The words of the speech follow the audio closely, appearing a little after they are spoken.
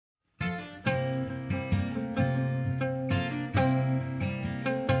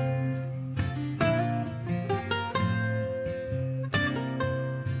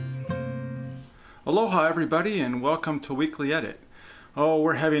Aloha everybody and welcome to Weekly Edit. Oh,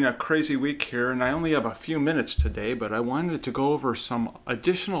 we're having a crazy week here and I only have a few minutes today, but I wanted to go over some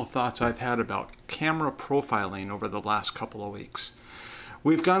additional thoughts I've had about camera profiling over the last couple of weeks.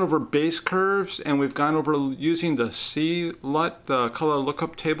 We've gone over base curves and we've gone over using the CLUT, the color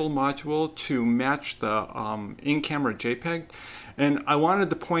lookup table module, to match the in-camera JPEG. And I wanted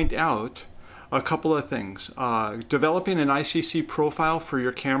to point out a couple of things. Developing an ICC profile for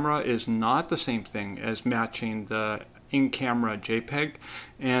your camera is not the same thing as matching the in-camera JPEG.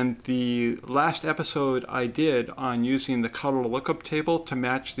 And the last episode I did on using the color lookup table to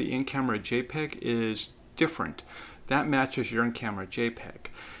match the in-camera JPEG is different. That matches your in-camera JPEG.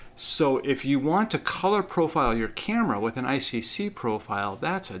 So if you want to color profile your camera with an ICC profile,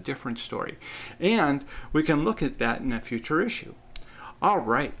 that's a different story. And we can look at that in a future issue. All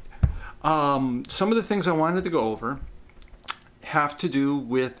right. Some of the things I wanted to go over have to do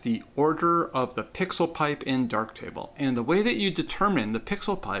with the order of the pixel pipe in Darktable. And the way that you determine the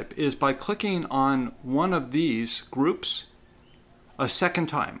pixel pipe is by clicking on one of these groups a second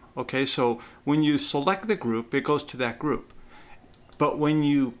time. Okay, so when you select the group, it goes to that group. But when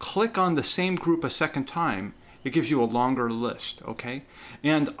you click on the same group a second time, it gives you a longer list, okay?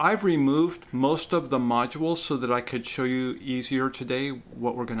 And I've removed most of the modules so that I could show you easier today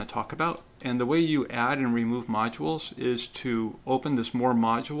what we're going to talk about. And the way you add and remove modules is to open this More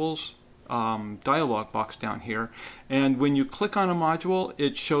Modules dialog box down here. And when you click on a module,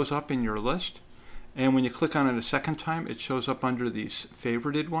 it shows up in your list. And when you click on it a second time, it shows up under these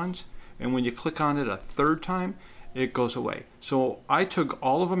favorited ones. And when you click on it a third time, it goes away. So I took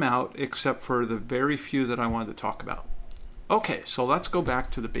all of them out except for the very few that I wanted to talk about. Okay, so let's go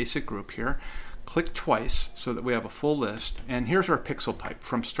back to the basic group here. Click twice so that we have a full list. And here's our pixel pipe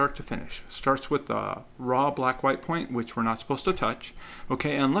from start to finish. Starts with the raw black-white point, which we're not supposed to touch.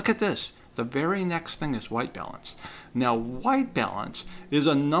 Okay, and look at this. The very next thing is white balance. Now, white balance is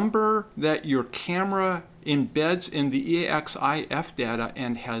a number that your camera embeds in the EXIF data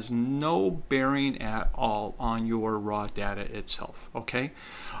and has no bearing at all on your raw data itself, okay?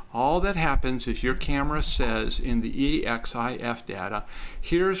 All that happens is your camera says in the EXIF data,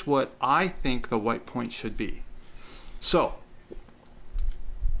 here's what I think the white point should be. So,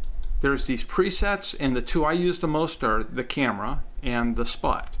 there's these presets, and the two I use the most are the camera and the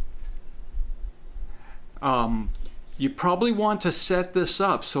spot. You probably want to set this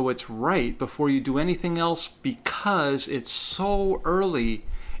up so it's right before you do anything else, because it's so early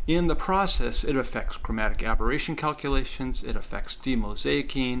in the process. It affects chromatic aberration calculations, it affects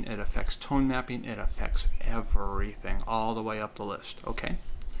demosaicing, it affects tone mapping, it affects everything all the way up the list, okay?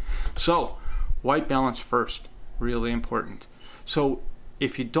 So, white balance first, really important. So,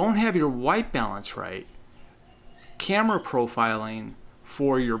 if you don't have your white balance right, camera profiling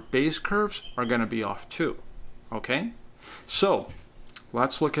for your base curves are going to be off too. Okay, so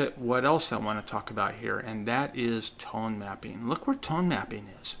let's look at what else I want to talk about here, and that is tone mapping. Look where tone mapping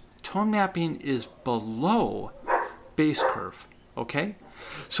is. Tone mapping is below base curve, okay?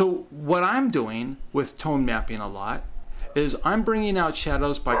 So what I'm doing with tone mapping a lot is I'm bringing out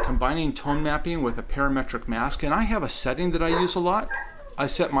shadows by combining tone mapping with a parametric mask, and I have a setting that I use a lot. I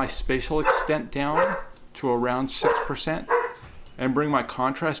set my spatial extent down to around 6% and bring my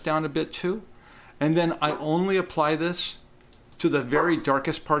contrast down a bit too. And then I only apply this to the very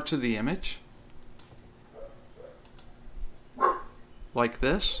darkest parts of the image, like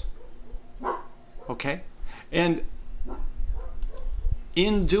this, okay? And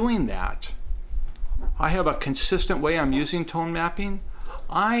in doing that, I have a consistent way I'm using tone mapping.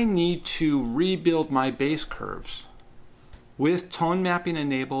 I need to rebuild my base curves with tone mapping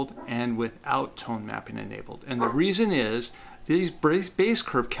enabled and without tone mapping enabled. And the reason is, these base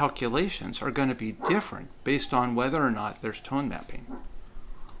curve calculations are going to be different based on whether or not there's tone mapping.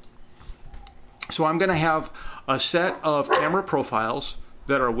 So I'm going to have a set of camera profiles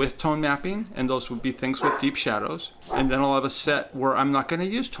that are with tone mapping, and those would be things with deep shadows. And then I'll have a set where I'm not going to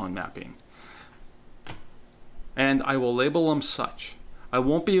use tone mapping. And I will label them such. I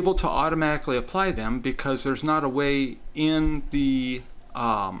won't be able to automatically apply them because there's not a way in the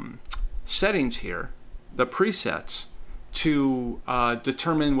settings here, the presets, to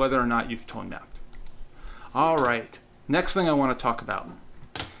determine whether or not you've tone mapped. All right, next thing I want to talk about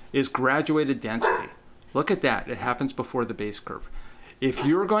is graduated density. Look at that, it happens before the base curve. If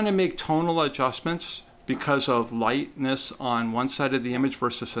you're going to make tonal adjustments because of lightness on one side of the image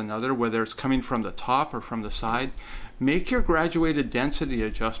versus another, whether it's coming from the top or from the side, make your graduated density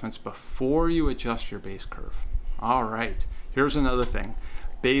adjustments before you adjust your base curve. All right, here's another thing,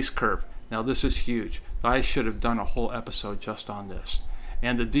 base curve. Now this is huge. I should have done a whole episode just on this.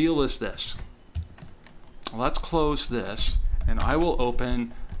 And the deal is this. let's close this, and I will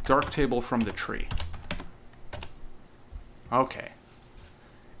open Darktable from the tree. Okay.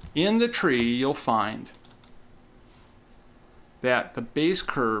 In the tree, you'll find that the base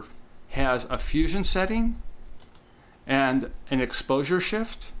curve has a fusion setting and an exposure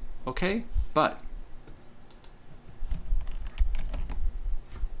shift, okay? But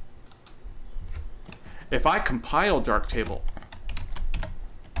if I compile Darktable,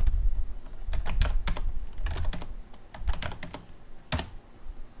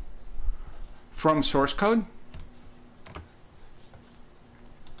 from source code,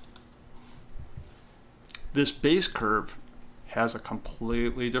 this base curve has a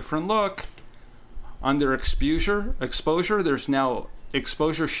completely different look. Under exposure, there's now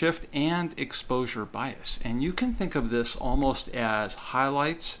exposure shift and exposure bias. And you can think of this almost as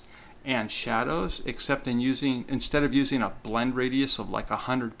highlights and shadows, except instead of using a blend radius of like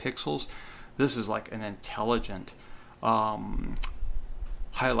 100 pixels, this is like an intelligent highlight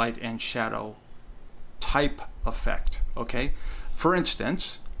and shadow type effect, okay? For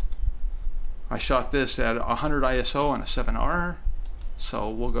instance, I shot this at 100 ISO on a 7R, so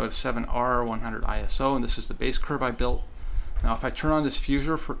we'll go to 7R 100 ISO, and this is the base curve I built. Now if I turn on this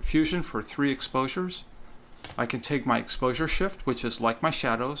fusion for 3 exposures, I can take my exposure shift, which is like my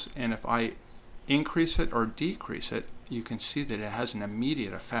shadows, and if I increase it or decrease it, you can see that it has an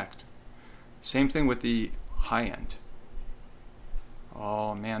immediate effect. Same thing with the high end.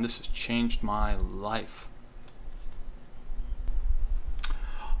 Oh man, this has changed my life.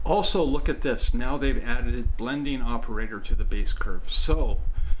 Also, look at this. Now they've added a blending operator to the base curve. So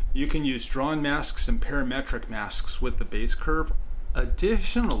you can use drawn masks and parametric masks with the base curve.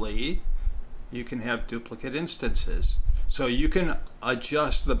 Additionally, you can have duplicate instances. So you can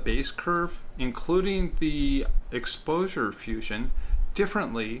adjust the base curve, including the exposure fusion,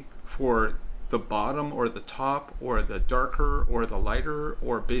 differently for the bottom or the top or the darker or the lighter,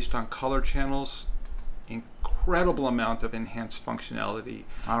 or based on color channels. Incredible amount of enhanced functionality.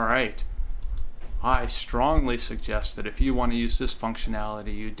 All right, I strongly suggest that if you want to use this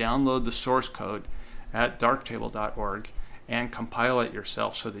functionality, you download the source code at darktable.org and compile it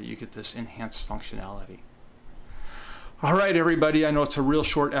yourself so that you get this enhanced functionality. All right, everybody, I know it's a real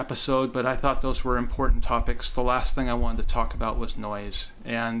short episode, but I thought those were important topics. The last thing I wanted to talk about was noise.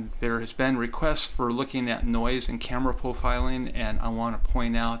 And there has been requests for looking at noise and camera profiling, and I want to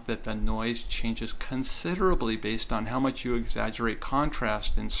point out that the noise changes considerably based on how much you exaggerate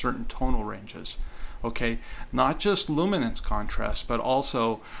contrast in certain tonal ranges. Okay, not just luminance contrast, but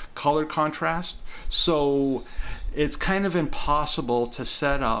also color contrast. So it's kind of impossible to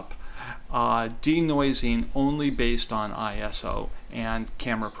set up denoising only based on ISO and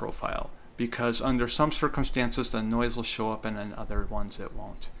camera profile, because under some circumstances the noise will show up and in other ones it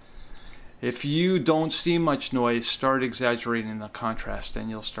won't. If you don't see much noise, start exaggerating the contrast and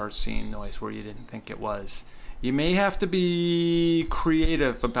you'll start seeing noise where you didn't think it was. You may have to be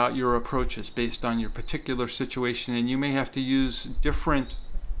creative about your approaches based on your particular situation, and you may have to use different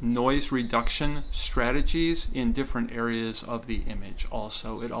noise reduction strategies in different areas of the image.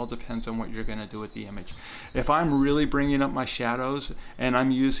 Also, it all depends on what you're going to do with the image. If I'm really bringing up my shadows and I'm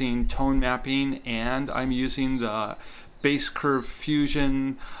using tone mapping and I'm using the base curve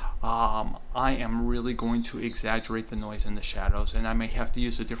fusion, I am really going to exaggerate the noise in the shadows, and I may have to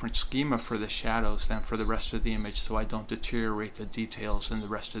use a different schema for the shadows than for the rest of the image so I don't deteriorate the details in the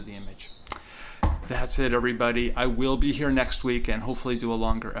rest of the image. That's it, everybody. I will be here next week and hopefully do a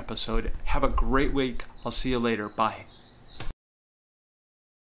longer episode. Have a great week. I'll see you later. Bye.